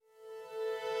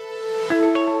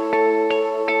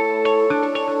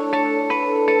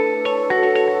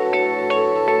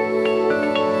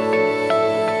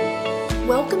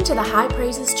to the High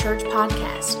Praises Church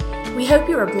podcast. We hope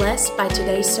you are blessed by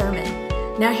today's sermon.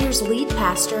 Now here's lead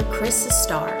pastor Chris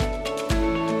Sustar.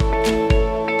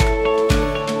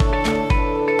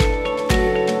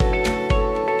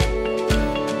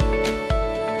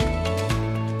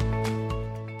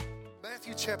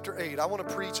 Matthew chapter 8, I want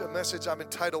to preach a message I'm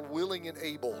entitled Willing and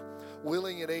Able.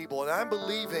 Willing and Able. And I'm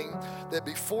believing that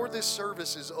before this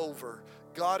service is over,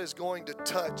 God is going to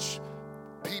touch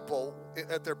people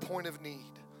at their point of need.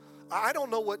 I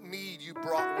don't know what need you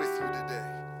brought with you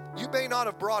today. You may not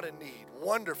have brought a need.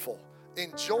 Wonderful.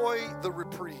 Enjoy the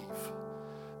reprieve.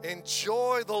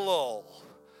 Enjoy the lull.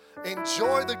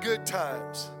 Enjoy the good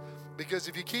times. Because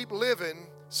if you keep living,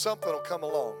 something will come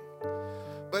along.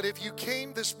 But if you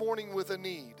came this morning with a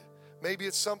need, maybe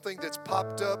it's something that's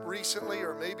popped up recently,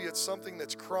 or maybe it's something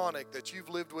that's chronic that you've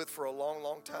lived with for a long,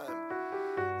 long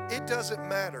time. It doesn't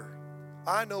matter.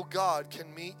 I know God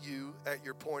can meet you at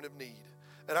your point of need.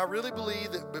 And I really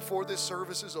believe that before this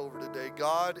service is over today,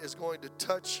 God is going to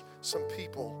touch some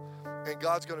people, and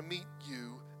God's going to meet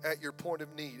you at your point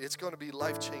of need. It's going to be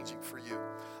life-changing for you.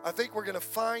 I think we're going to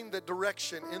find the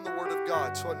direction in the Word of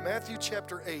God. So in Matthew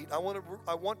chapter 8, I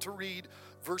want to read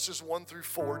verses 1 through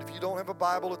 4. If you don't have a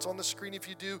Bible, it's on the screen. If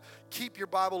you do, keep your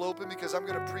Bible open because I'm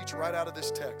going to preach right out of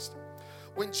this text.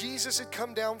 When Jesus had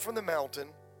come down from the mountain,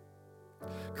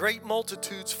 great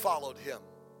multitudes followed him.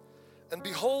 And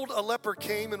behold, a leper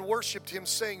came and worshiped him,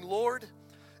 saying, Lord,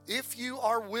 if you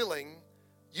are willing,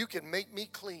 you can make me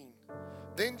clean.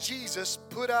 Then Jesus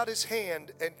put out his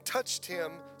hand and touched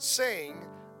him, saying,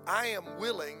 I am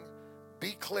willing,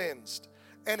 be cleansed.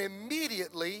 And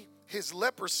immediately his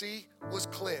leprosy was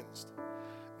cleansed.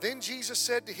 Then Jesus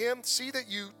said to him, see that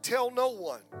you tell no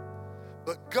one,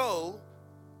 but go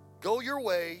your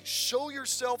way, show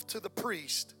yourself to the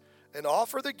priest, and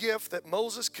offer the gift that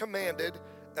Moses commanded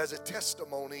as a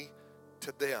testimony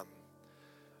to them.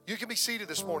 You can be seated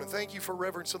this morning. Thank you for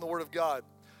reverence in the Word of God.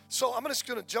 So I'm just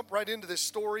going to jump right into this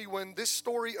story. When this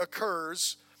story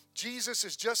occurs, Jesus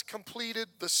has just completed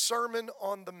the Sermon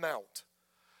on the Mount.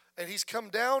 And he's come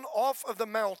down off of the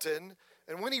mountain,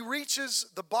 and when he reaches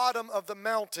the bottom of the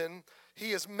mountain,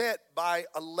 he is met by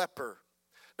a leper.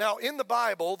 Now, in the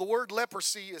Bible, the word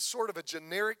leprosy is sort of a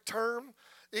generic term.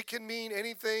 It can mean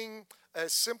anything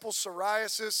as simple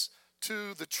psoriasis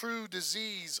to the true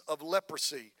disease of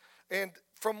leprosy. And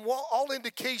from all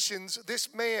indications,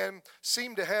 this man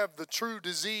seemed to have the true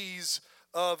disease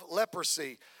of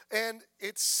leprosy. And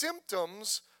its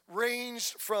symptoms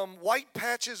ranged from white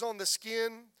patches on the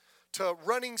skin to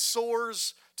running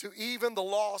sores to even the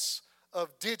loss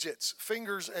of digits,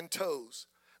 fingers and toes.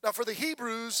 Now, for the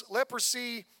Hebrews,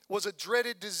 leprosy was a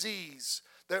dreaded disease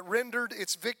that rendered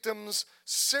its victims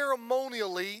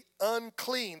ceremonially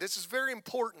unclean. This is very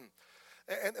important.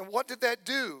 And what did that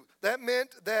do? That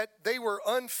meant that they were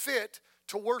unfit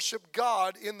to worship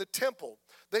God in the temple.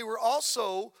 They were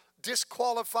also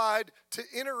disqualified to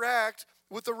interact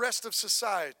with the rest of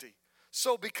society.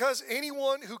 So because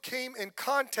anyone who came in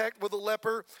contact with a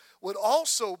leper would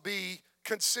also be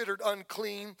considered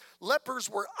unclean, lepers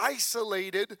were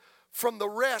isolated from the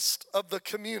rest of the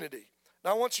community.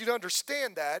 Now I want you to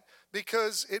understand that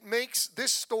because it makes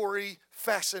this story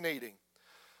fascinating.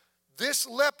 This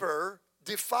leper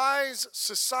defies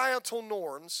societal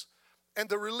norms and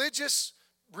the religious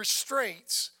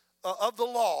restraints of the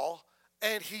law,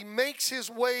 and he makes his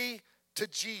way to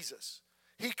Jesus.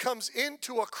 He comes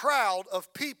into a crowd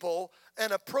of people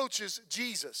and approaches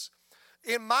Jesus.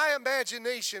 In my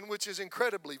imagination, which is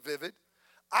incredibly vivid,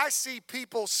 I see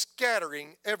people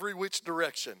scattering every which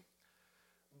direction,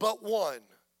 but one,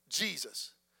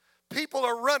 Jesus. People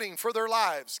are running for their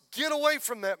lives. Get away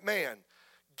from that man.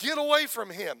 Get away from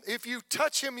him. If you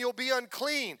touch him, you'll be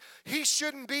unclean. He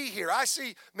shouldn't be here. I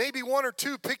see maybe one or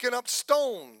two picking up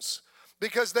stones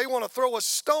because they want to throw a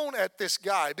stone at this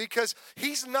guy because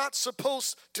he's not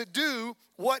supposed to do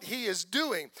what he is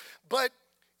doing. But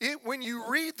when you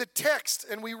read the text,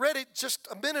 and we read it just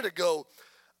a minute ago,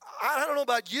 I don't know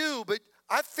about you, but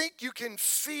I think you can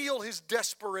feel his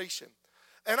desperation.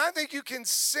 And I think you can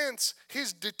sense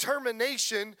his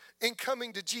determination in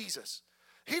coming to Jesus.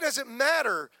 He doesn't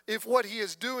matter if what he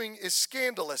is doing is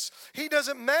scandalous. He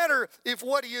doesn't matter if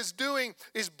what he is doing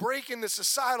is breaking the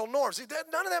societal norms.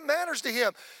 None of that matters to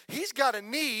him. He's got a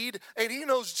need, and he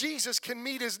knows Jesus can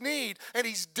meet his need, and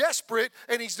he's desperate,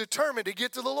 and he's determined to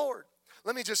get to the Lord.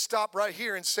 Let me just stop right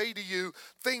here and say to you,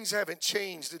 things haven't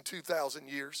changed in 2,000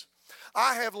 years.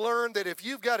 I have learned that if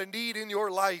you've got a need in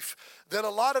your life, that a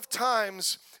lot of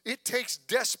times it takes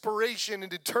desperation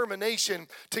and determination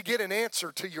to get an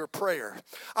answer to your prayer.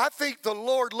 I think the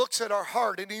Lord looks at our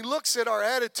heart and He looks at our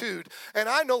attitude. And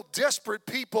I know desperate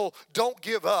people don't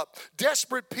give up.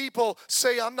 Desperate people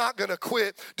say, I'm not going to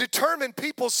quit. Determined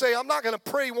people say, I'm not going to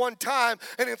pray one time.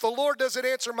 And if the Lord doesn't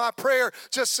answer my prayer,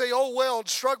 just say, oh well, and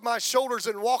shrug my shoulders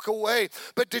and walk away.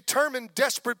 But determined,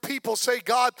 desperate people say,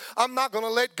 God, I'm not going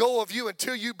to let go of you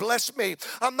until you bless me.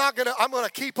 I'm going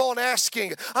to keep on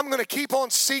asking. I'm going to keep on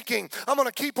seeking. I'm going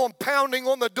to keep on pounding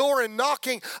on the door and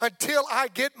knocking until I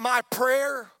get my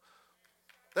prayer.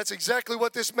 That's exactly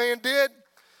what this man did.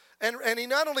 And he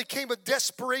not only came with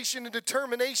desperation and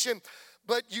determination,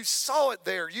 but you saw it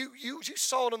there. You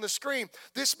saw it on the screen.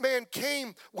 This man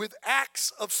came with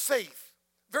acts of faith.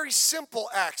 Very simple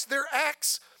acts. They're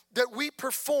acts that we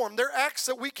perform. They're acts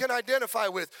that we can identify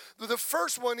with. The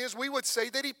first one is we would say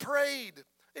that he prayed.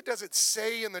 It doesn't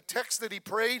say in the text that he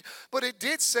prayed, but it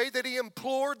did say that he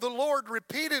implored the Lord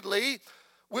repeatedly,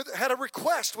 had a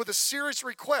request, with a serious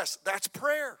request. That's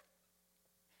prayer.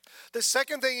 The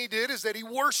second thing he did is that he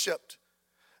worshiped.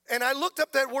 And I looked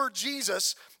up that word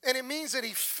Jesus, and it means that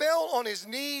he fell on his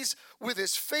knees with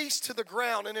his face to the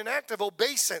ground in an act of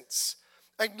obeisance,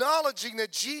 acknowledging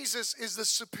that Jesus is the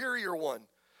superior one.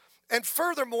 And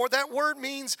furthermore, that word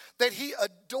means that he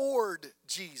adored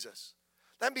Jesus.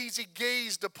 That means he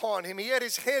gazed upon him. He had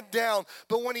his head down,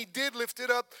 but when he did lift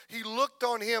it up, he looked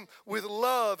on him with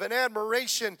love and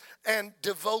admiration and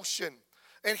devotion.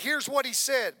 And here's what he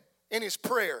said in his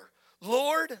prayer.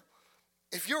 Lord,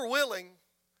 if you're willing,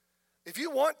 if you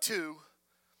want to,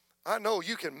 I know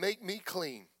you can make me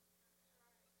clean.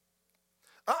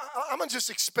 I'm going to just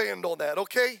expand on that,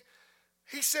 okay?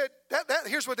 He said,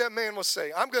 here's what that man was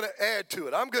saying. I'm going to add to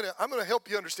it. I'm going to help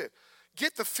you understand.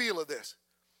 Get the feel of this.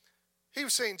 He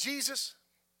was saying, Jesus,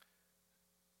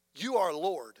 you are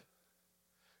Lord.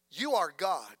 You are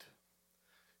God.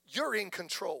 You're in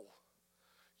control.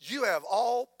 You have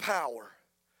all power,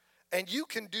 and you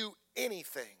can do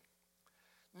anything.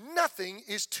 Nothing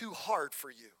is too hard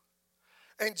for you.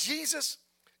 And Jesus,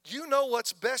 you know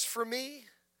what's best for me,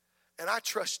 and I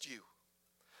trust you.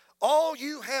 All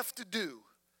you have to do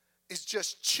is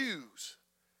just choose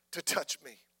to touch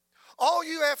me. All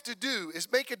you have to do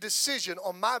is make a decision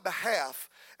on my behalf,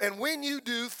 and when you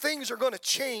do, things are going to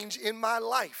change in my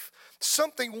life.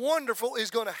 Something wonderful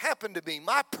is going to happen to me.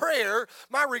 My prayer,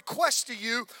 my request to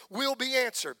you will be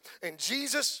answered. And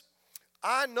Jesus,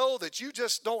 I know that you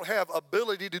just don't have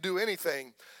ability to do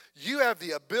anything. You have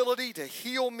the ability to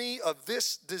heal me of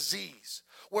this disease.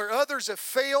 Where others have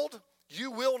failed, you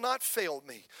will not fail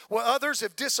me. Where others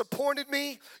have disappointed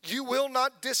me, you will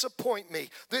not disappoint me.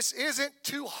 This isn't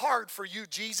too hard for you,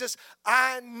 Jesus.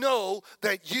 I know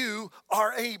that you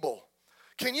are able.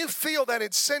 Can you feel that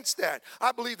and sense that?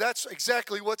 I believe that's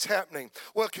exactly what's happening.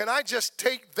 Well, can I just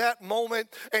take that moment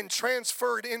and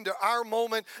transfer it into our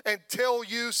moment and tell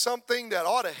you something that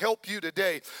ought to help you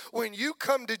today? When you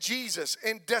come to Jesus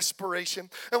in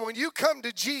desperation, and when you come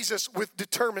to Jesus with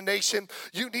determination,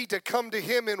 you need to come to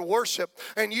Him in worship,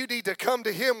 and you need to come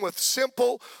to Him with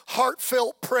simple,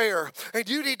 heartfelt prayer, and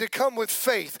you need to come with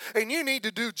faith, and you need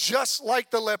to do just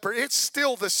like the leper. It's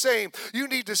still the same. You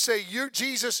need to say, "You're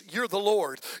Jesus, you're the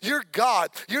Lord. You're God.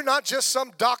 You're not just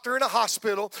some doctor in a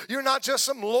hospital. You're not just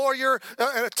some lawyer,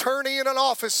 an attorney in an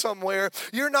office somewhere.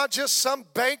 You're not just some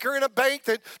banker in a bank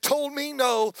that told me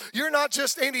no. You're not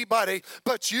just anybody,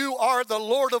 but you are the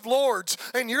Lord of Lords,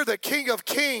 and you're the King of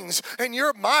Kings, and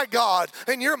you're my God,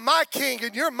 and you're my King,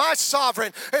 and you're my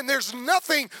sovereign, and there's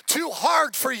nothing too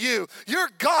hard for you. You're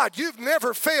God. You've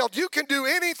never failed. You can do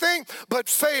anything but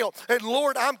fail. And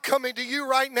Lord, I'm coming to you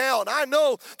right now, and I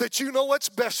know that you know what's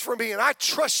best for me, and I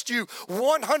trust you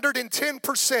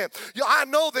 110%. I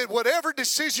know that whatever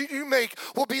decision you make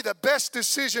will be the best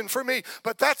decision for me.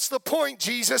 But that's the point,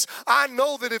 Jesus. I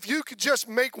know that if you could just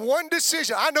make one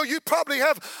decision, I know you probably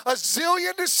have a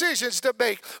zillion decisions to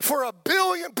make for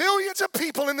billions of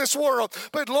people in this world.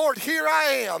 But Lord, here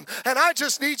I am, and I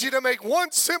just need you to make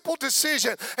one simple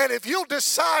decision. And if you'll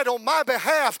decide on my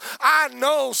behalf, I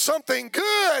know something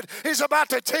good is about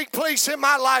to take place in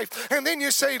my life. And then you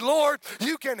say, Lord,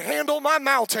 you can handle my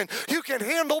mountain. You can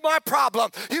handle my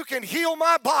problem. You can heal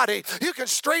my body. You can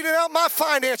straighten out my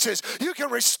finances. You can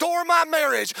restore my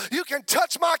marriage. You can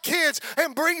touch my kids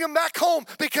and bring them back home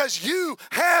because you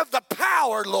have the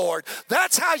power, Lord.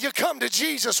 That's how you come to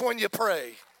Jesus when you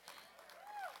pray.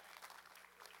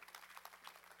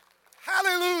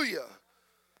 Hallelujah.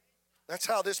 That's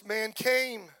how this man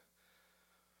came.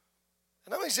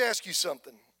 And let me just ask you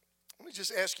something. Let me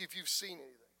just ask you if you've seen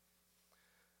anything.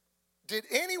 Did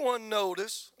anyone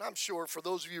notice, I'm sure for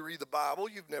those of you who read the Bible,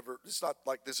 it's not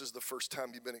like this is the first time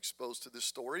you've been exposed to this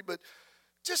story, but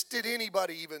just did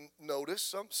anybody even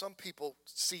notice, some people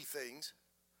see things,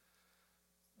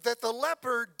 that the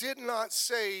leper did not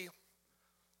say,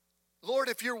 Lord,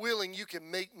 if you're willing, you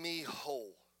can make me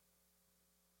whole.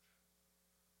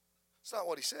 That's not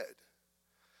what he said.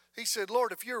 He said,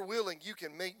 Lord, if you're willing, you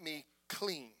can make me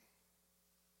clean.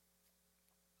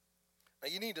 Now,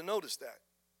 you need to notice that.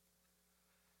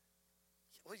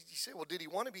 Well, you say, well, did he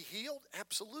want to be healed?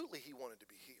 Absolutely, he wanted to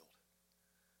be healed.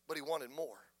 But he wanted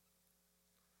more.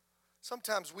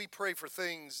 Sometimes we pray for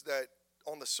things that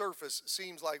on the surface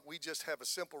seems like we just have a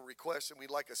simple request and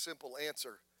we'd like a simple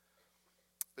answer.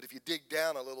 But if you dig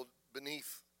down a little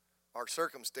beneath our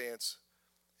circumstance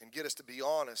and get us to be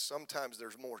honest, sometimes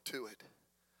there's more to it.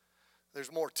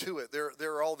 There's more to it.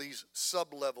 There are all these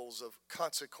sub-levels of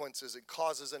consequences and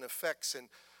causes and effects, and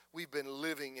we've been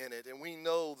living in it. And we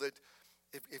know that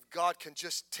if God can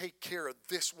just take care of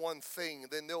this one thing,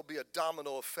 then there'll be a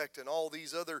domino effect and all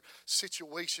these other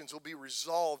situations will be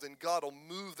resolved and God will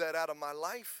move that out of my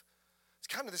life.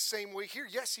 It's kind of the same way here.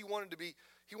 Yes, he wanted to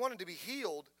be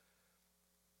healed,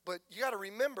 but you got to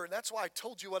remember, and that's why I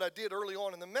told you what I did early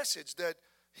on in the message, that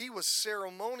he was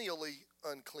ceremonially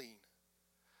unclean.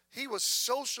 He was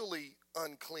socially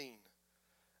unclean.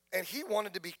 And he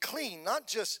wanted to be clean, not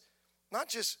just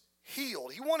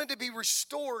healed. He wanted to be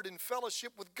restored in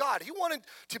fellowship with God. He wanted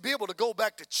to be able to go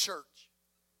back to church.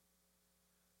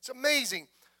 It's amazing.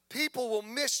 People will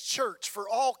miss church for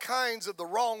all kinds of the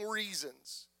wrong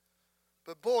reasons.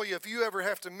 But boy, if you ever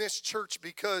have to miss church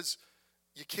because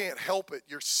you can't help it,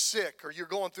 you're sick, or you're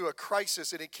going through a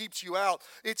crisis and it keeps you out,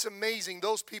 it's amazing.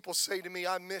 Those people say to me,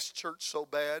 I miss church so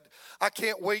bad. I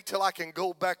can't wait till I can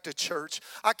go back to church.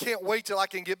 I can't wait till I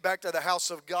can get back to the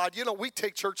house of God. You know, we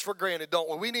take church for granted, don't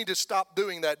we? We need to stop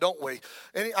doing that, don't we?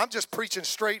 And I'm just preaching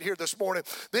straight here this morning.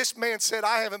 This man said,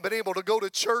 I haven't been able to go to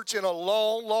church in a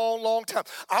long time.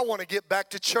 I want to get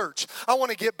back to church. I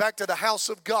want to get back to the house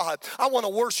of God. I want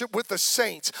to worship with the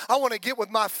saints. I want to get with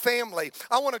my family.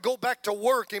 I want to go back to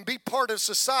work and be part of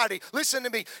society. Listen to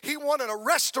me. He wanted a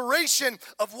restoration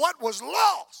of what was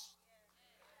lost.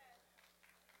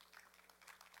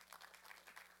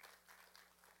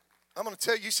 I'm going to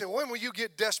tell you, you say, when will you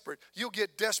get desperate? You'll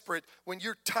get desperate when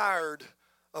you're tired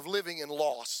of living in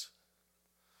loss.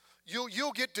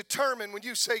 You'll get determined when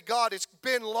you say, God, it's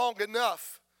been long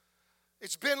enough.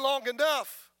 It's been long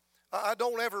enough. I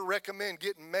don't ever recommend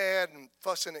getting mad and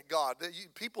fussing at God.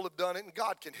 People have done it and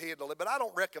God can handle it, but I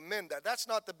don't recommend that. That's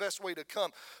not the best way to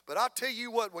come. But I'll tell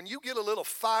you what, when you get a little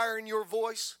fire in your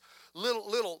voice,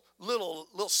 little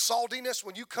saltiness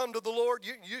when you come to the Lord,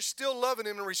 you're still loving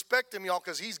him and respecting him, y'all,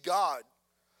 because he's God.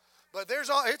 But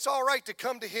it's all right to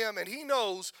come to him, and he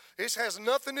knows this has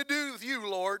nothing to do with you,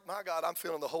 Lord. My God, I'm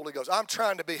feeling the Holy Ghost. I'm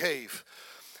trying to behave.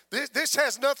 This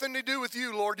has nothing to do with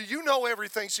you, Lord. You know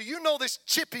everything. So you know this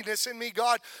chippiness in me,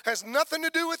 God, has nothing to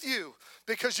do with you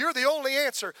because you're the only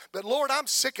answer. But Lord, I'm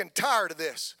sick and tired of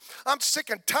this. I'm sick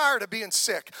and tired of being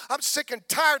sick. I'm sick and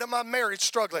tired of my marriage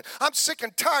struggling. I'm sick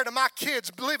and tired of my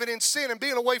kids living in sin and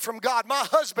being away from God. My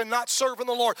husband not serving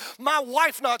the Lord. My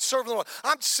wife not serving the Lord.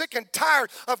 I'm sick and tired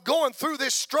of going through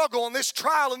this struggle and this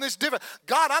trial and this different.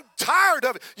 God, I'm tired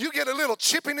of it. You get a little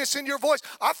chippiness in your voice.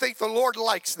 I think the Lord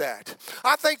likes that.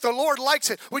 I think the Lord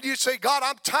likes it when you say, God,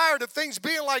 I'm tired of things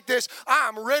being like this.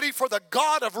 I'm ready for the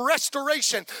God of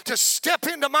restoration to step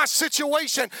into my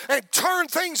situation and turn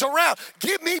things around.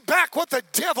 Give me back what the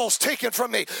devil's taken from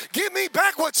me. Give me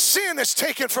back what sin has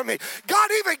taken from me.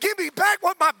 God, even give me back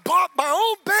what my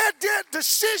own bad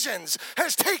decisions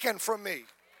has taken from me.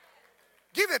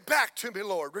 Give it back to me,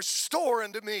 Lord. Restore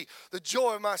unto me the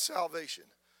joy of my salvation.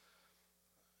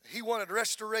 He wanted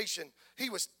restoration. He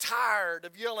was tired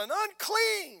of yelling,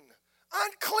 unclean,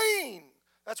 unclean.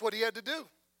 That's what he had to do.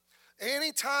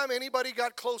 Anytime anybody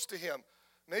got close to him,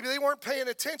 maybe they weren't paying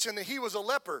attention that he was a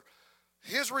leper,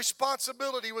 his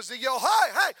responsibility was to yell,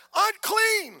 hey,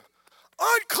 unclean,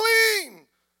 unclean,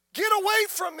 get away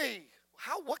from me.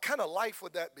 What kind of life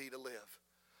would that be to live?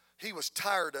 He was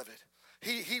tired of it.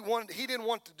 He didn't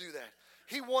want to do that.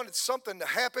 He wanted something to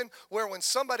happen where when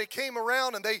somebody came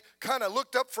around and they kind of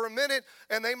looked up for a minute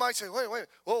and they might say, wait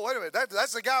a minute,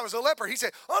 that's the guy who was a leper. He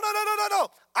said, oh, no.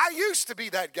 I used to be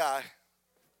that guy.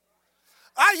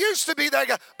 I used to be that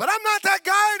guy, but I'm not that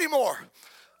guy anymore.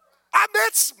 I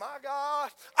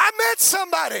met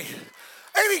somebody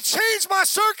and he changed my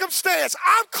circumstance.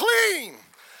 I'm clean.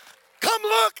 Come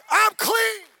look, I'm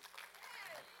clean.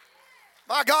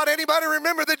 My God, anybody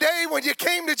remember the day when you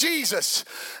came to Jesus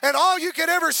and all you could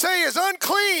ever say is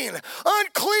unclean,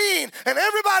 unclean, and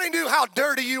everybody knew how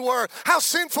dirty you were, how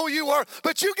sinful you were,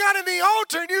 but you got in the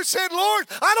altar and you said, Lord,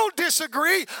 I don't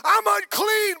disagree. I'm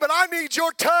unclean, but I need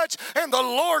your touch. And the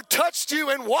Lord touched you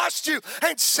and washed you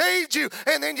and saved you.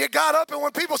 And then you got up, and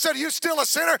when people said, are you still a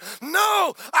sinner?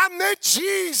 No, I met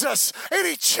Jesus and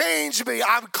he changed me.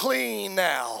 I'm clean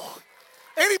now.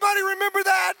 Anybody remember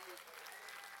that?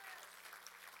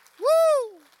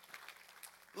 Woo!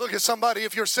 Look at somebody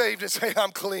if you're saved and say,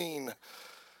 I'm clean.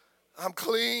 I'm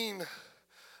clean.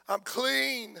 I'm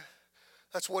clean.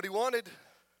 That's what he wanted.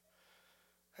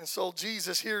 And so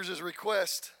Jesus hears his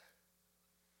request.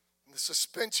 And the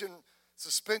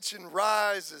suspension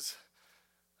rises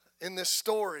in this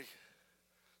story.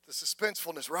 The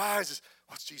suspensefulness rises.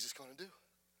 What's Jesus going to do?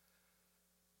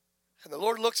 And the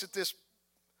Lord looks at this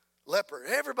leper.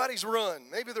 Everybody's run.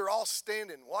 Maybe they're all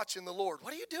standing watching the Lord.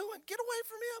 What are you doing? Get away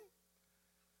from him.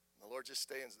 And the Lord just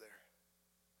stands there.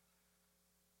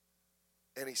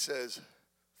 And he says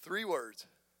 3 words.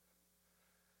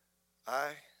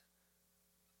 I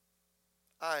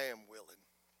am willing.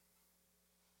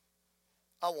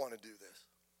 I want to do this.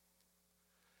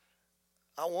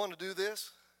 I want to do this.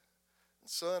 And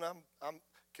son,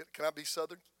 can I be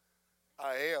Southern?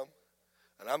 I am.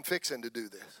 And I'm fixing to do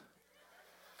this.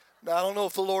 Now, I don't know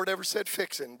if the Lord ever said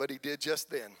fixing, but he did just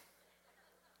then.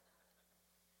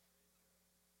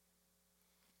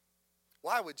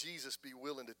 Why would Jesus be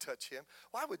willing to touch him?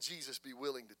 Why would Jesus be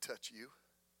willing to touch you?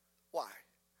 Why?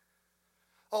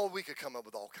 Oh, we could come up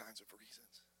with all kinds of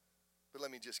reasons. But let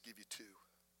me just give you 2.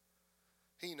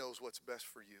 He knows what's best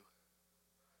for you.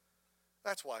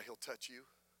 That's why he'll touch you.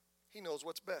 He knows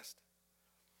what's best.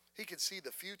 He can see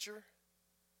the future.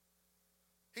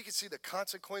 He can see the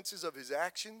consequences of his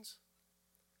actions.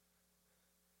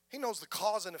 He knows the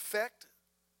cause and effect,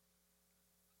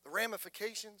 the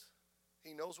ramifications.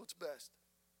 He knows what's best.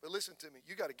 But listen to me,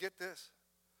 you got to get this.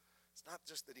 It's not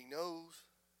just that he knows.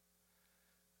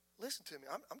 Listen to me,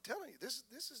 I'm telling you, this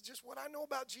is just what I know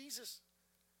about Jesus.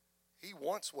 He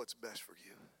wants what's best for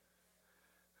you.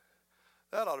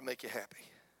 That ought to make you happy.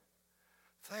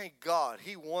 Thank God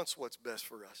he wants what's best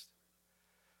for us.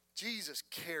 Jesus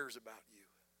cares about you.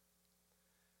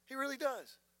 He really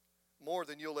does. More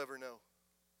than you'll ever know.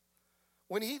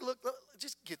 When he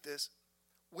just get this.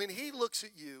 When he looks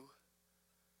at you,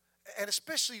 and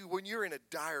especially when you're in a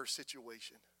dire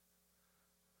situation,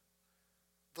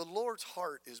 the Lord's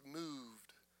heart is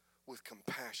moved with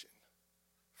compassion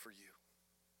for you.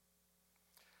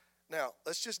 Now,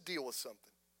 let's just deal with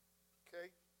something, okay?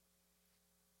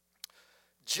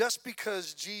 Just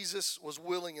because Jesus was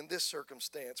willing in this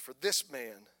circumstance for this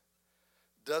man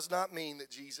does not mean that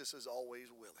Jesus is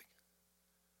always willing.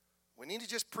 We need to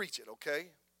just preach it, okay?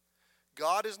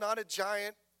 God is not a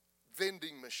giant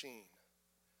vending machine.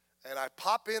 And I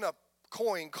pop in a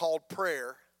coin called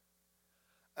prayer,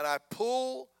 and I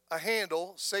pull a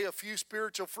handle, say a few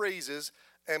spiritual phrases,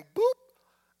 and boop,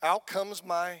 out comes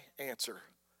my answer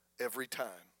every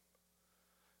time.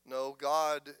 No,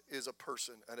 God is a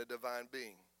person and a divine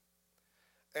being.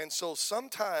 And so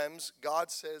sometimes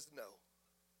God says no.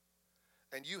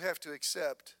 And you have to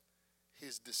accept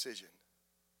his decision,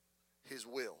 his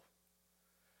will.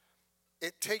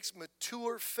 It takes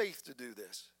mature faith to do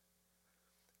this.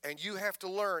 And you have to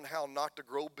learn how not to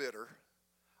grow bitter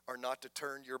or not to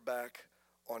turn your back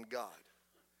on God.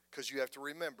 Because you have to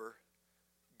remember,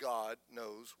 God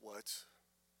knows what's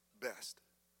best.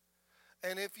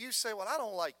 And if you say, well, I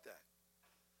don't like that.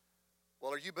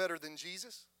 Well, are you better than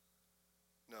Jesus?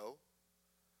 No.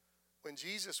 When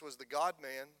Jesus was the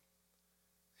God-man,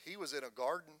 he was in a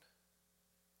garden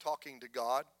talking to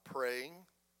God, praying.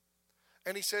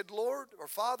 And he said, Lord or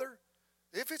Father,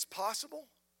 if it's possible,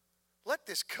 let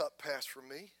this cup pass from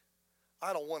me.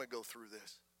 I don't want to go through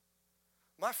this.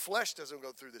 My flesh doesn't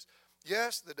go through this.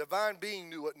 Yes, the divine being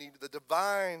knew what needed. The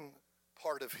divine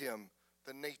part of him,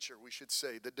 the nature, we should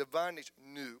say, the divine nature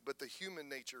knew, but the human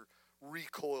nature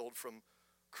recoiled from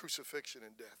crucifixion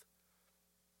and death.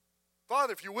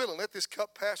 Father, if you're willing, let this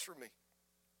cup pass from me.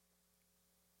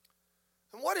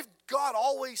 And what if God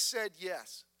always said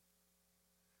yes?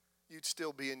 You'd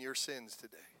still be in your sins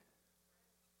today.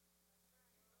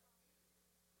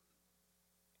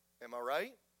 Am I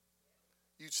right?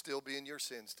 You'd still be in your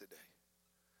sins today.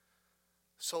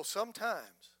 So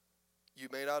sometimes you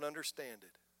may not understand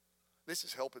it. This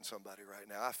is helping somebody right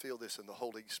now. I feel this in the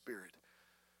Holy Spirit.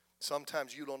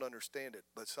 Sometimes you don't understand it,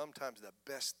 but sometimes the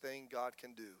best thing God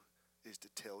can do is to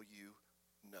tell you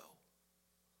no.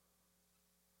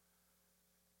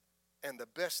 And the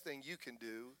best thing you can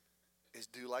do is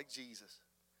do like Jesus,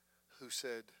 who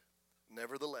said,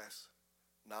 nevertheless,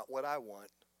 not what I want,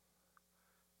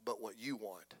 but what you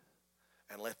want,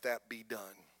 and let that be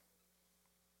done.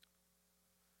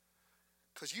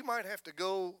 Because you might have to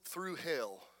go through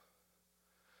hell,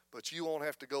 but you won't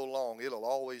have to go long. It'll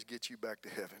always get you back to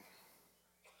heaven.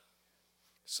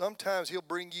 Sometimes he'll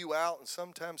bring you out, and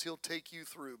sometimes he'll take you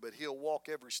through, but he'll walk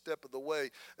every step of the way.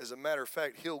 As a matter of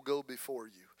fact, he'll go before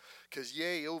you. Because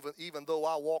yea, even though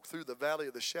I walk through the valley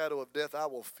of the shadow of death, I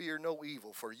will fear no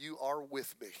evil, for you are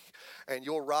with me. And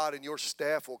your rod and your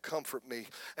staff will comfort me.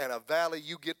 And a valley,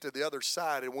 you get to the other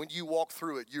side, and when you walk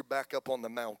through it, you're back up on the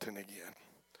mountain again.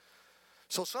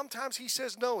 So sometimes he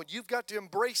says no, and you've got to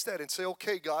embrace that and say,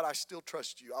 okay, God, I still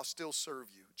trust you. I'll still serve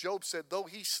you. Job said, though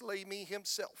he slay me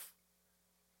himself,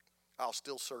 I'll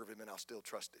still serve him and I'll still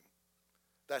trust him.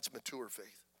 That's mature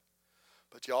faith.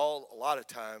 But y'all, a lot of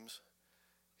times,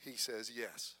 he says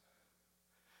yes.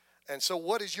 And so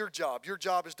what is your job? Your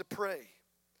job is to pray.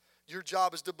 Your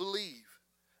job is to believe.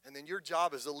 And then your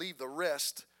job is to leave the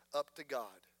rest up to God.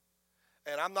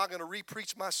 And I'm not going to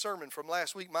re-preach my sermon from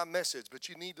last week, my message, but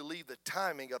you need to leave the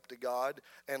timing up to God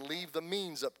and leave the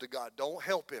means up to God. Don't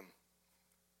help him.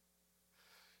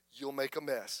 You'll make a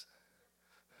mess.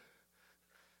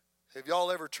 Have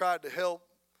y'all ever tried to help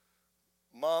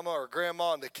mama or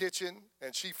grandma in the kitchen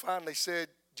and she finally said,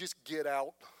 just get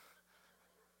out?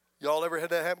 Y'all ever had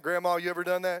that happen? Grandma, you ever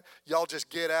done that? Y'all just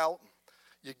get out.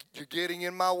 You're getting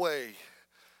in my way.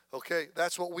 Okay,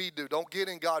 that's what we do. Don't get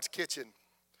in God's kitchen.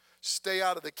 Stay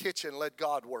out of the kitchen. Let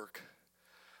God work.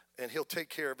 And he'll take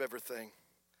care of everything.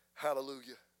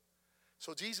 Hallelujah.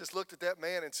 So Jesus looked at that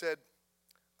man and said,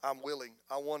 I'm willing.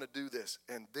 I want to do this.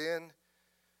 And then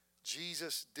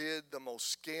Jesus did the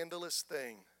most scandalous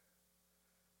thing.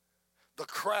 The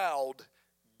crowd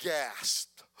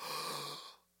gasped.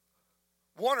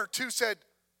 One or two said,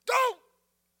 don't.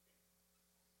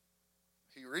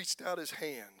 He reached out his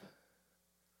hand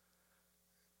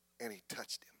and he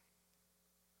touched him.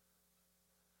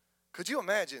 Could you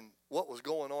imagine what was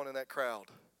going on in that crowd?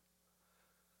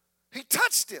 He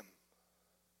touched him.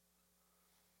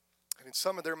 And in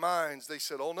some of their minds, they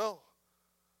said, oh no.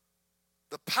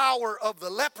 The power of the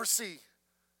leprosy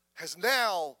has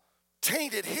now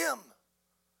tainted him.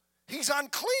 He's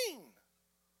unclean.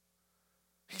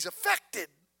 He's affected.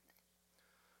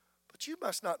 But you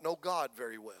must not know God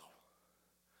very well.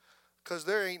 Because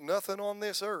there ain't nothing on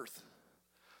this earth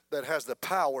that has the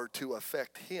power to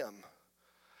affect him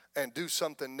and do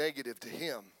something negative to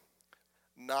him.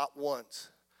 Not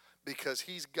once. Because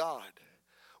he's God.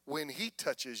 When he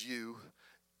touches you,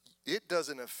 it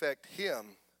doesn't affect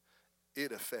him.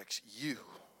 It affects you.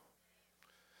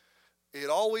 It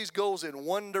always goes in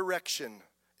one direction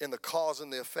in the cause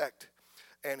and the effect.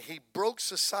 And he broke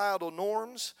societal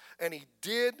norms, and he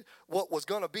did what was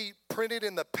going to be printed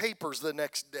in the papers the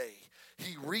next day.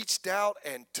 He reached out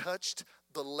and touched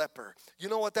the leper. You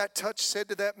know what that touch said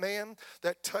to that man?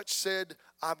 That touch said,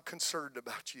 I'm concerned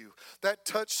about you. That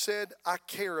touch said, I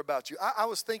care about you. I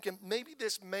was thinking maybe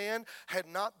this man had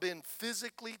not been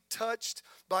physically touched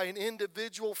by an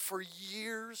individual for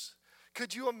years.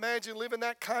 Could you imagine living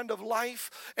that kind of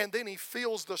life? And then he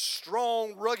feels the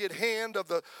strong, rugged hand of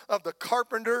the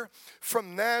carpenter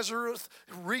from Nazareth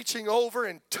reaching over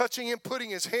and touching him, putting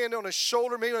his hand on his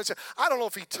shoulder. Maybe I don't know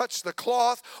if he touched the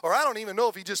cloth, or I don't even know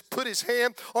if he just put his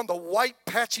hand on the white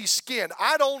patchy skin.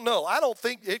 I don't know. I don't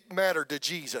think it mattered to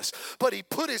Jesus. But he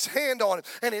put his hand on it,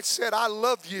 and it said, I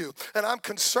love you, and I'm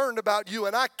concerned about you,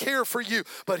 and I care for you.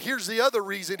 But here's the other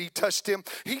reason he touched him.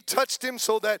 He touched him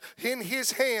so that in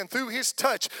his hand, through his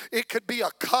touch, it could be a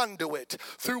conduit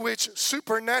through which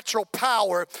supernatural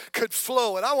power could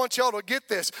flow. And I want y'all to get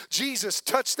this. Jesus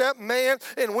touched that man,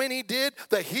 and when he did,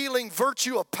 the healing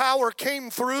virtue of power came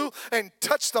through and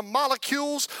touched the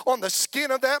molecules on the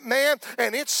skin of that man,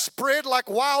 and it spread like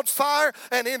wildfire,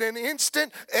 and in an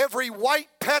instant, every white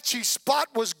patchy spot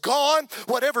was gone.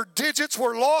 Whatever digits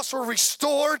were lost were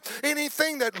restored.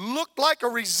 Anything that looked like or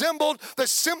resembled the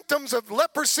symptoms of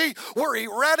leprosy were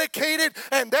eradicated,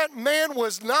 and that man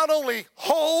was not only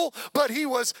whole, but he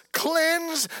was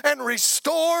cleansed and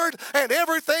restored, and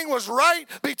everything was right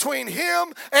between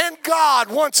him and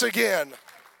God once again.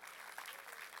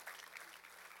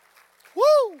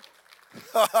 Woo!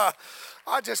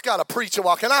 I just got to preach a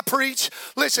while. Can I preach?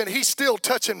 Listen, he's still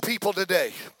touching people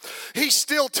today. He's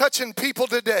still touching people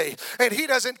today. And He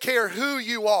doesn't care who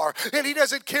you are. And He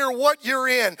doesn't care what you're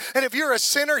in. And if you're a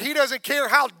sinner, He doesn't care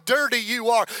how dirty you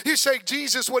are. You say,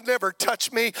 Jesus would never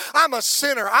touch me. I'm a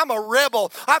sinner. I'm a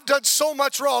rebel. I've done so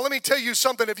much wrong. Let me tell you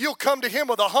something. If you'll come to Him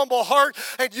with a humble heart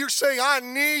and you're saying, I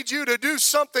need you to do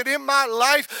something in my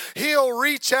life, He'll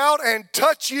reach out and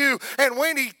touch you. And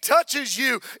when He touches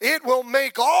you, it will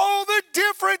make all the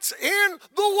difference in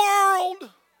the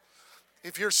world.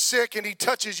 If you're sick and He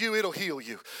touches you, it'll heal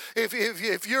you.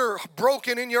 If you're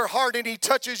broken in your heart and He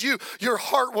touches you, your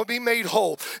heart will be made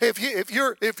whole. If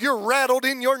you're rattled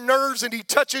in your nerves and He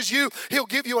touches you, He'll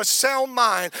give you a sound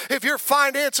mind. If your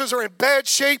finances are in bad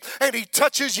shape and He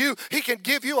touches you, He can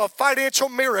give you a financial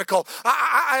miracle.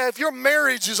 If your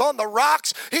marriage is on the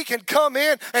rocks, He can come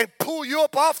in and pull you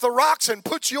up off the rocks and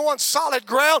put you on solid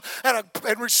ground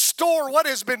and restore what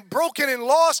has been broken and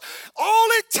lost. All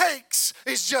it takes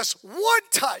is just one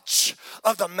touch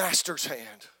of the Master's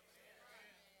hand.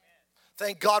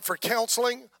 Thank God for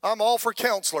counseling. I'm all for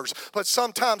counselors, but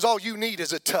sometimes all you need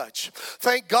is a touch.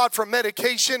 Thank God for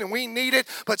medication, and we need it,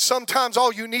 but sometimes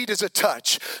all you need is a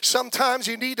touch. Sometimes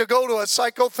you need to go to a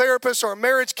psychotherapist or a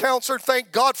marriage counselor.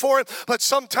 Thank God for it, but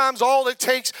sometimes all it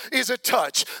takes is a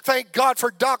touch. Thank God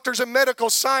for doctors and medical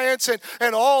science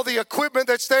and all the equipment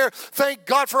that's there. Thank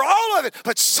God for all of it,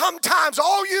 but sometimes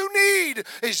all you need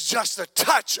is just a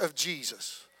touch of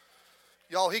Jesus.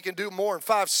 Y'all, He can do more in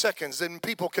 5 seconds than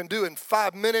people can do in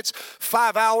 5 minutes,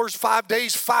 5 hours, 5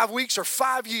 days, 5 weeks, or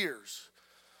 5 years.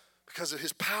 Because of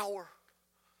His power,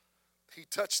 He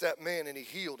touched that man and He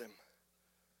healed him.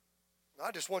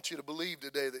 I just want you to believe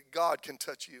today that God can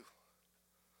touch you.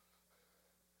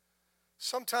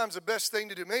 Sometimes the best thing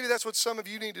to do, maybe that's what some of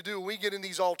you need to do when we get in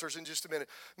these altars in just a minute.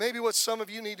 Maybe what some of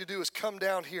you need to do is come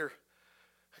down here.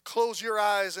 Close your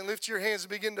eyes and lift your hands and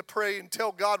begin to pray and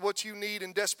tell God what you need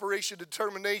in desperation,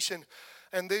 determination.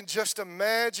 And then just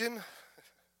imagine.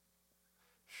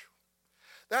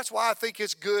 That's why I think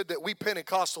it's good that we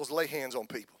Pentecostals lay hands on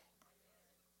people.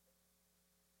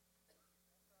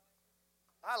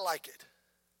 I like it.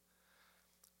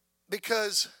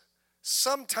 Because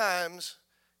sometimes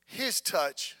His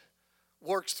touch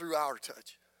works through our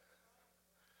touch.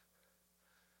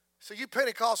 So you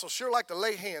Pentecostals sure like to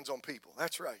lay hands on people.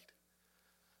 That's right.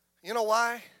 You know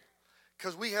why?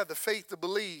 Because we have the faith to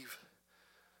believe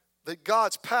that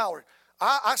God's power. A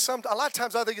lot of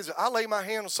times I think I lay my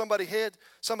hand on somebody's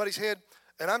head,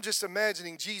 and I'm just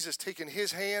imagining Jesus taking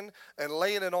His hand and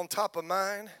laying it on top of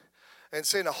mine and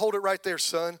saying, now hold it right there,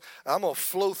 son. I'm going to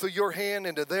flow through your hand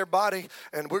into their body,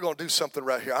 and we're going to do something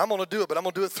right here. I'm going to do it, but I'm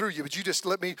going to do it through you. But you just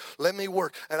let me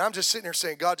work. And I'm just sitting there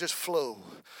saying, God, just flow.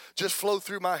 Just flow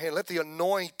through my hand. Let the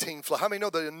anointing flow. How many know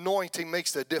the anointing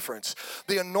makes the difference?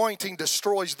 The anointing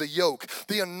destroys the yoke.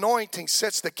 The anointing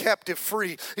sets the captive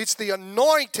free. It's the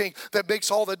anointing that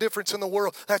makes all the difference in the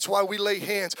world. That's why we lay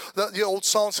hands. The old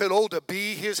song said, oh, to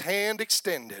be His hand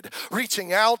extended,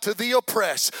 reaching out to the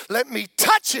oppressed. Let me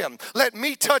touch Him. Let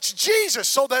me touch Jesus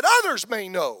so that others may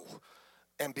know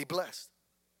and be blessed.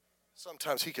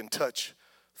 Sometimes He can touch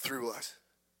through us.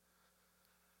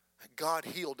 And God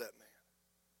healed that man.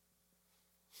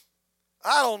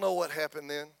 I don't know what happened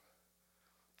then.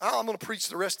 I'm going to preach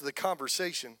the rest of the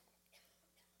conversation.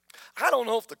 I don't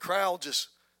know if the crowd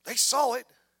they saw it.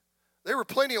 There were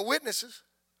plenty of witnesses.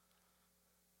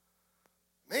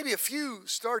 Maybe a few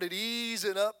started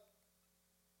easing up,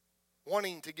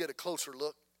 wanting to get a closer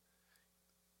look.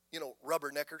 You know,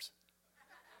 rubberneckers.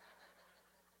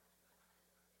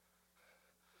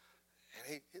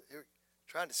 And they're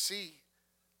trying to see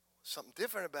something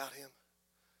different about him.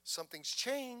 Something's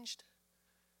changed.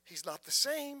 He's not the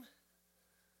same.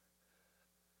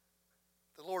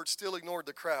 The Lord still ignored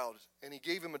the crowd, and He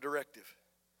gave him a directive.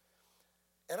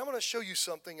 And I'm going to show you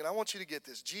something, and I want you to get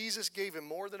this. Jesus gave him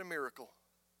more than a miracle.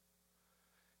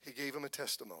 He gave him a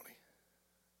testimony.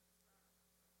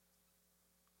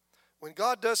 When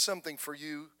God does something for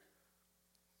you,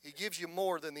 He gives you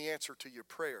more than the answer to your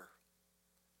prayer.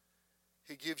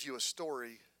 He gives you a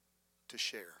story to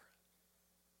share.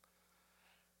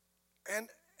 And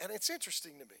it's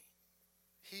interesting to me.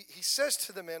 He says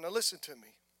to the man, now listen to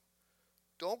me.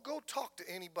 Don't go talk to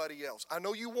anybody else. I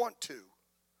know you want to.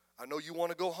 I know you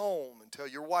want to go home and tell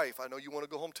your wife. I know you want to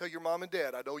go home and tell your mom and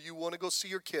dad. I know you want to go see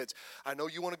your kids. I know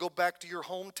you want to go back to your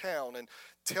hometown and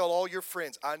tell all your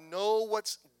friends. I know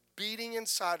what's beating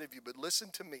inside of you, but listen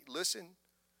to me. Listen,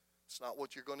 it's not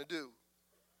what you're going to do.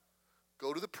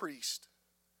 Go to the priest,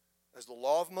 as the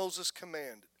law of Moses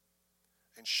commanded,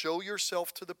 and show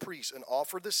yourself to the priest and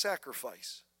offer the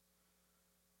sacrifice.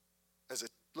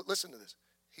 Listen to this.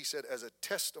 He said, as a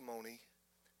testimony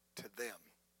to them.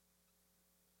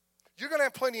 You're going to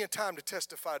have plenty of time to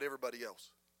testify to everybody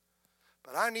else.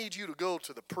 But I need you to go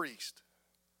to the priest.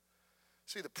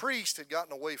 See, the priest had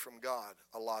gotten away from God,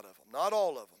 a lot of them. Not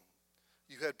all of them.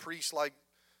 You had priests like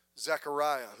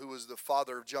Zechariah, who was the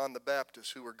father of John the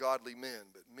Baptist, who were godly men.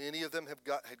 But many of them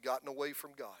had gotten away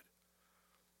from God.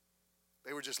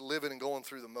 They were just living and going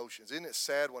through the motions. Isn't it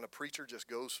sad when a preacher just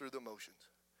goes through the motions?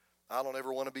 I don't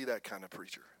ever want to be that kind of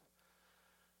preacher.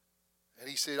 And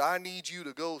he said, I need you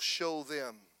to go show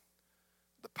them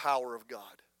the power of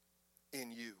God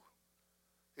in you.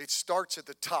 It starts at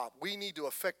the top. We need to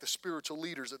affect the spiritual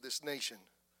leaders of this nation.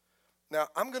 Now,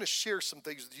 I'm going to share some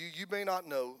things with you. You may not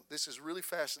know. This is really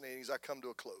fascinating as I come to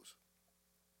a close.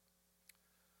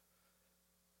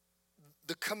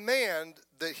 The command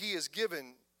that he has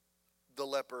given the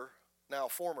leper, now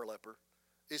former leper,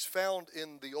 is found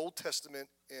in the Old Testament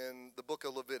in the book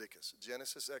of Leviticus.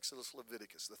 Genesis, Exodus,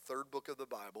 Leviticus, the third book of the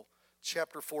Bible,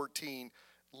 chapter 14,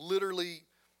 literally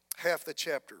half the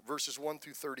chapter, verses 1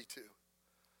 through 32.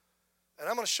 And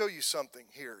I'm going to show you something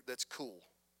here that's cool.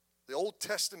 The Old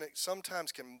Testament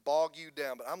sometimes can bog you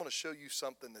down, but I'm going to show you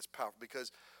something that's powerful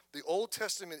because the Old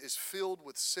Testament is filled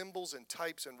with symbols and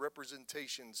types and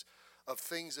representations of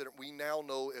things that we now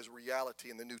know as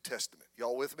reality in the New Testament.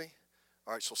 Y'all with me?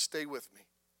 All right, so stay with me.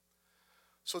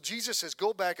 So Jesus says,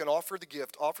 go back and offer the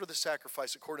gift, offer the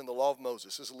sacrifice according to the law of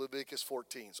Moses. This is Leviticus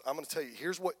 14. So I'm going to tell you,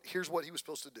 here's what he was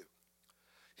supposed to do.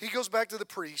 He goes back to the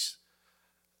priest,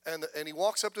 and he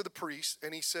walks up to the priest,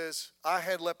 and he says, I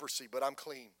had leprosy, but I'm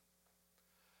clean.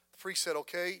 The priest said,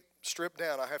 okay, strip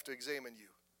down, I have to examine you.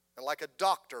 And like a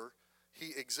doctor,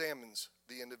 he examines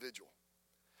the individual.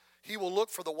 He will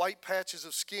look for the white patches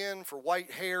of skin, for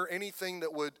white hair, anything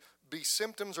that would be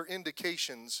symptoms or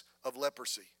indications of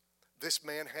leprosy. This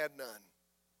man had none.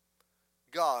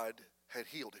 God had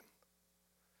healed him.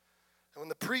 And when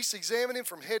the priest examined him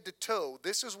from head to toe,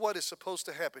 this is what is supposed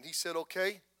to happen. He said,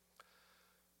 okay,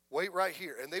 wait right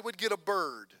here. And they would get a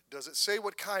bird. Does it say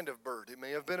what kind of bird? It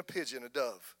may have been a pigeon, a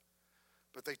dove.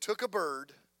 But they took a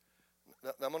bird.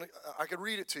 Now, I could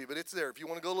read it to you, but it's there. If you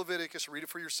want to go to Leviticus, read it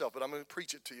for yourself. But I'm going to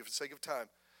preach it to you for the sake of time.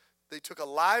 They took a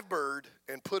live bird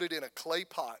and put it in a clay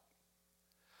pot.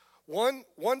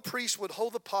 One priest would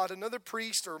hold the pot. Another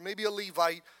priest, or maybe a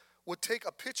Levite, would take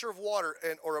a pitcher of water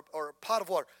or a pot of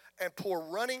water and pour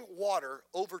running water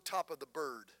over top of the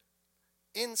bird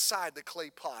inside the clay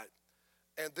pot.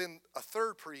 And then a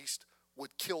third priest would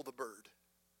kill the bird.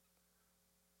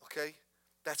 Okay?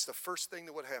 That's the first thing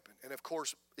that would happen. And of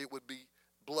course, it would be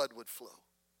blood would flow.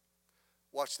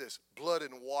 Watch this. Blood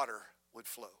and water would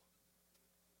flow.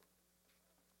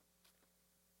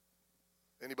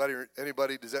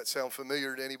 Anybody, does that sound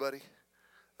familiar to anybody?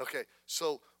 Okay,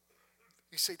 so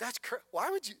you say,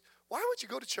 why would you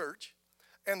go to church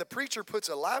and the preacher puts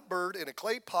a live bird in a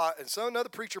clay pot and another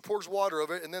preacher pours water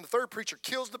over it and then the third preacher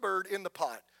kills the bird in the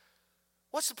pot?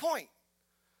 What's the point?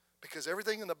 Because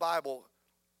everything in the Bible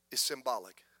is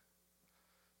symbolic.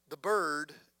 The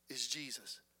bird is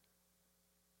Jesus.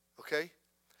 Okay?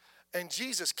 And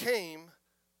Jesus came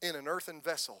in an earthen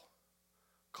vessel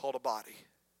called a body.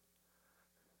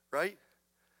 Right?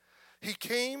 He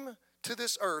came to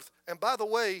this earth, and by the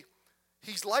way,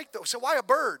 he's like so why a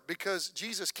bird? Because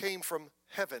Jesus came from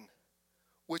heaven,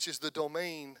 which is the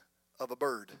domain of a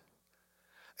bird.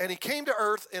 And he came to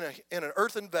earth in an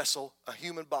earthen vessel, a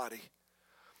human body,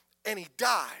 and he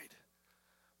died.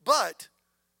 But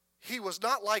he was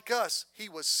not like us. He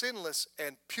was sinless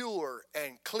and pure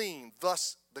and clean,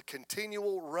 thus the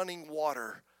continual running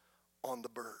water on the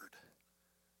bird.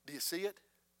 Do you see it?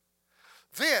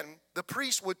 Then the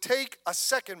priest would take a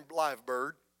second live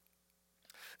bird,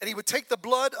 and he would take the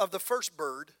blood of the first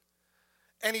bird,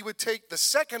 and he would take the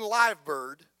second live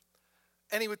bird,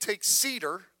 and he would take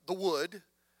cedar, the wood,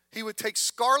 he would take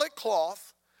scarlet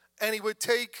cloth, and he would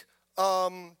take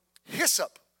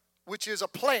hyssop, which is a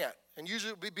plant, and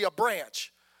usually it would be a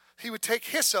branch. He would take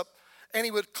hyssop, and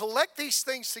he would collect these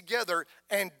things together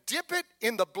and dip it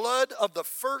in the blood of the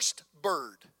first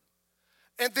bird.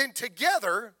 And then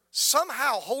together,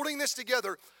 somehow holding this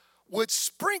together, would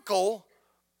sprinkle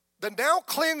the now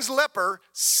cleansed leper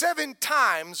 7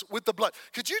 times with the blood.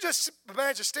 Could you just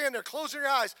imagine standing there, closing your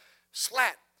eyes,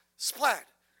 splat, splat,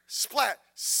 splat,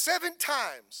 7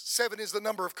 times. 7 is the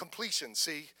number of completion,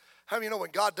 see? How many of you know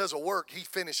when God does a work, he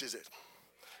finishes it?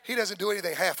 He doesn't do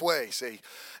anything halfway, see?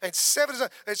 And 7 is,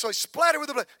 and so he splattered with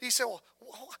the blood. He said, well, why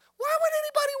would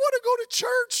anybody want to go to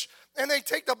church? And they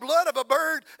take the blood of a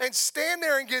bird and stand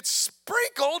there and get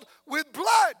sprinkled with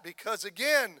blood. Because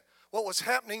again, what was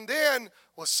happening then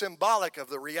was symbolic of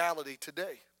the reality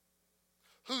today.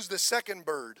 Who's the second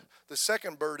bird? The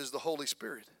second bird is the Holy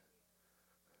Spirit.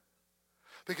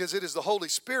 because it is the Holy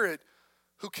Spirit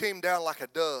who came down like a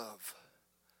dove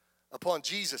upon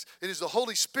Jesus. It is the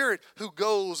Holy Spirit who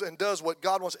goes and does what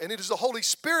God wants. And it is the Holy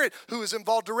Spirit who is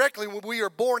involved directly when we are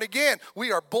born again.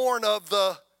 We are born of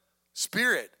the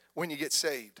Spirit when you get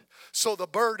saved. So the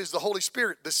bird is the Holy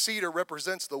Spirit. The cedar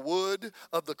represents the wood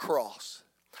of the cross.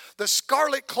 The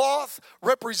scarlet cloth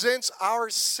represents our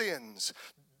sins.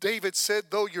 David said,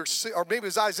 though your sin, or maybe it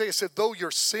was Isaiah said, though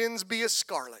your sins be as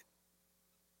scarlet,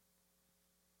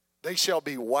 they shall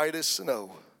be white as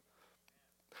snow.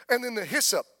 And then the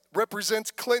hyssop represents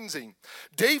cleansing.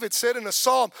 David said in a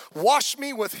psalm, wash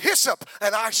me with hyssop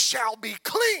and I shall be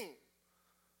clean.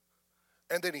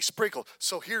 And then he sprinkled.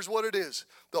 So here's what it is.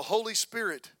 The Holy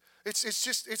Spirit,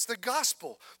 it's the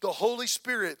gospel. The Holy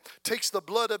Spirit takes the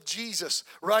blood of Jesus,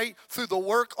 right, through the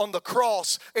work on the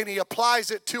cross, and he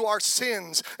applies it to our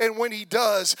sins. And when he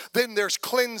does, then there's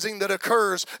cleansing that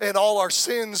occurs, and all our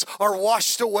sins are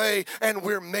washed away, and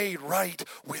we're made right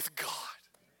with God.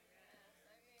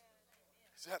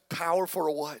 Is that powerful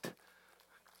or what?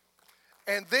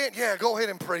 And then, go ahead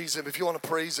and praise him if you want to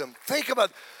praise him. Think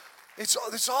about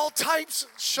it's all types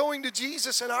showing to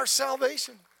Jesus and our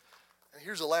salvation. And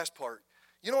here's the last part.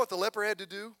 You know what the leper had to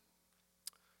do?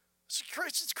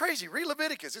 It's crazy. Read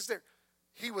Leviticus. It's there.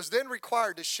 He was then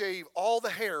required to shave all the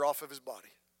hair off of his body.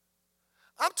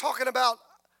 I'm talking about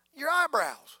your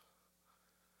eyebrows.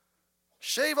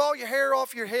 Shave all your hair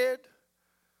off your head,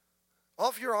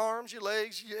 off your arms, your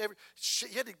legs. You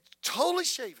had to totally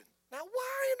shave it. Now,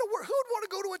 why in the world? Who would want to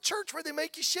go to a church where they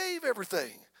make you shave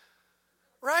everything?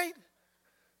 Right?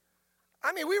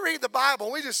 I mean, we read the Bible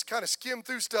and we just kind of skim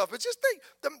through stuff. But just think,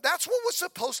 that's what was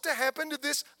supposed to happen to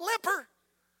this leper.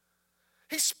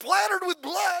 He's splattered with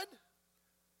blood.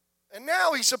 And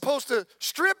now he's supposed to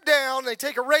strip down. They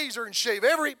take a razor and shave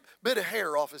every bit of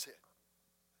hair off his head.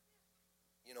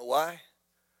 You know why?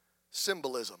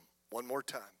 Symbolism. One more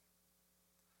time.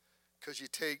 Because you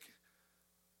take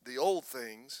the old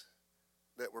things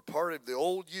that were part of the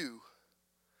old you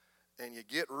and you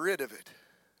get rid of it.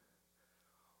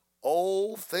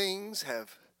 Old things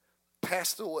have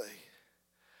passed away.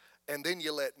 And then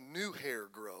you let new hair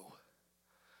grow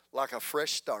like a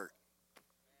fresh start.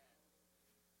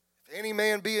 If any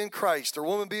man be in Christ or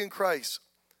woman be in Christ,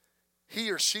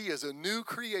 he or she is a new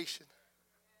creation.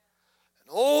 And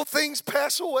old things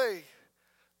pass away.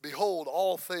 Behold,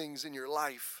 all things in your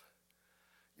life,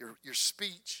 your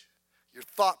speech, your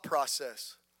thought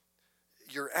process,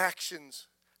 your actions,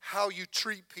 how you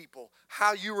treat people,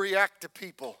 how you react to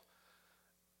people,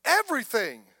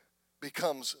 everything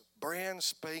becomes brand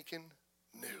spanking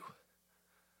new.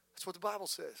 That's what the Bible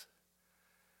says.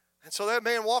 And so that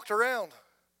man walked around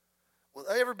with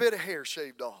every bit of hair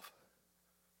shaved off.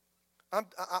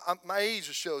 My age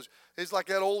just shows. It's like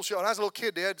that old show. When I was a little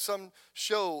kid, they had some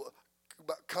show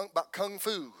about kung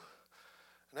fu.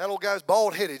 And that old guy's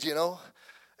bald-headed, you know.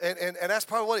 And that's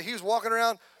probably what he was walking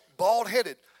around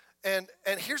bald-headed. And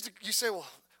here's you say, well,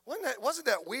 wasn't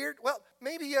that weird? Well,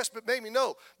 maybe yes, but maybe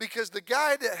no. Because the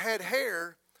guy that had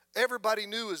hair, everybody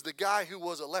knew as the guy who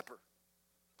was a leper.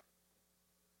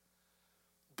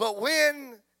 But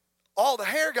when all the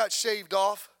hair got shaved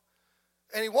off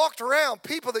and he walked around,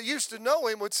 people that used to know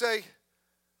him would say,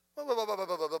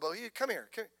 come here.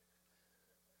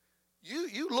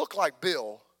 You look like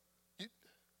Bill.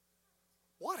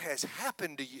 What has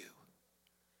happened to you?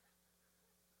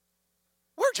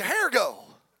 Where'd your hair go?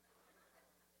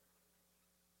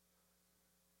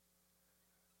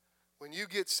 When you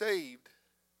get saved,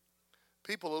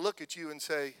 people will look at you and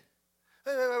say,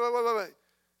 hey, wait.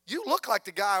 You look like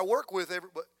the guy I work with,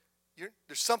 but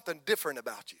there's something different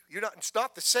about you. It's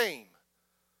not the same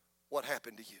what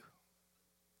happened to you.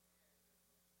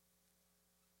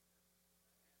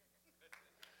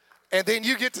 And then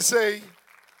you get to say,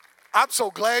 I'm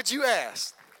so glad you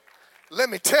asked. Let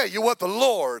me tell you what the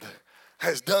Lord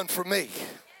has done for me.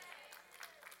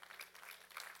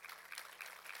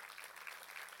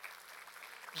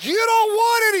 You don't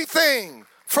want anything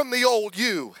from the old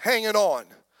you hanging on.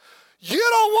 You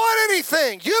don't want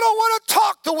anything. You don't want to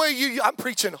talk the way I'm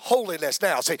preaching holiness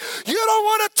now. Say, you don't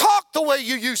want to talk the way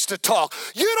you used to talk.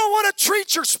 You don't want to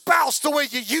treat your spouse the way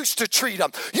you used to treat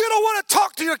them. You don't want to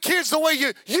talk to your kids the way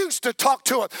you used to talk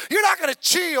to them. You're not going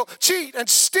to cheat and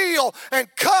steal and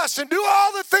cuss and do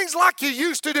all the things like you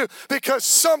used to do because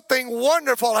something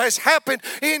wonderful has happened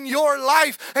in your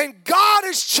life and God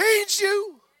has changed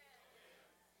you.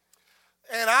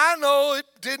 And I know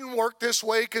didn't work this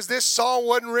way because this song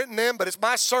wasn't written in, but it's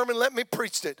my sermon, let me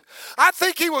preach it. I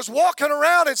think he was walking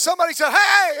around and somebody said,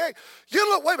 hey,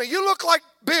 wait a minute, you look like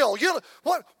Bill.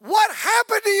 What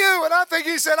happened to you? And I think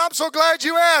he said, I'm so glad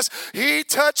you asked. He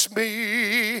touched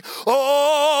me.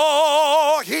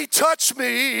 Oh, he touched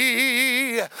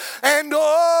me. And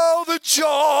oh, the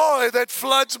joy that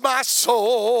floods my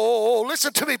soul.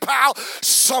 Listen to me, pal.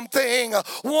 Something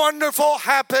wonderful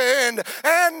happened.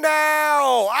 And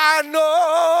now I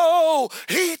know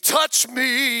he touched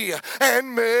me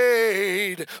and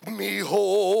made me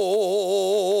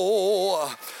whole.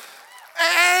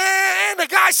 And the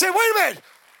guy said, wait a minute.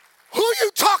 Who are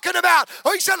you talking about?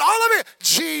 Oh, he said, all of it.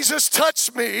 Jesus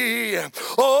touched me.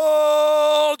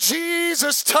 Oh,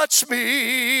 Jesus touched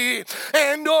me.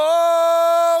 And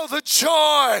oh, the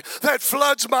joy that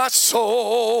floods my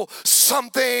soul.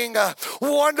 Something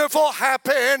wonderful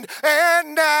happened.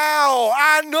 And now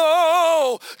I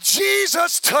know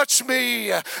Jesus touched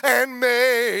me and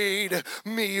made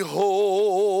me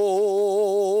whole.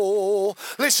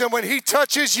 Listen, when he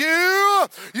touches you,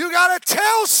 you got to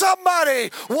tell somebody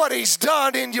what he's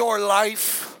done in your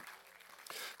life.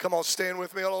 Come on, stand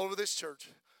with me all over this church.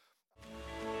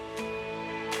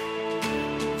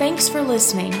 Thanks for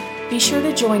listening. Be sure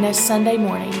to join us Sunday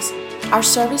mornings. Our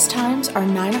service times are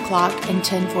 9 o'clock and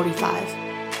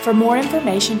 10:45. For more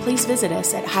information, please visit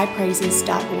us at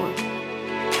highpraises.org.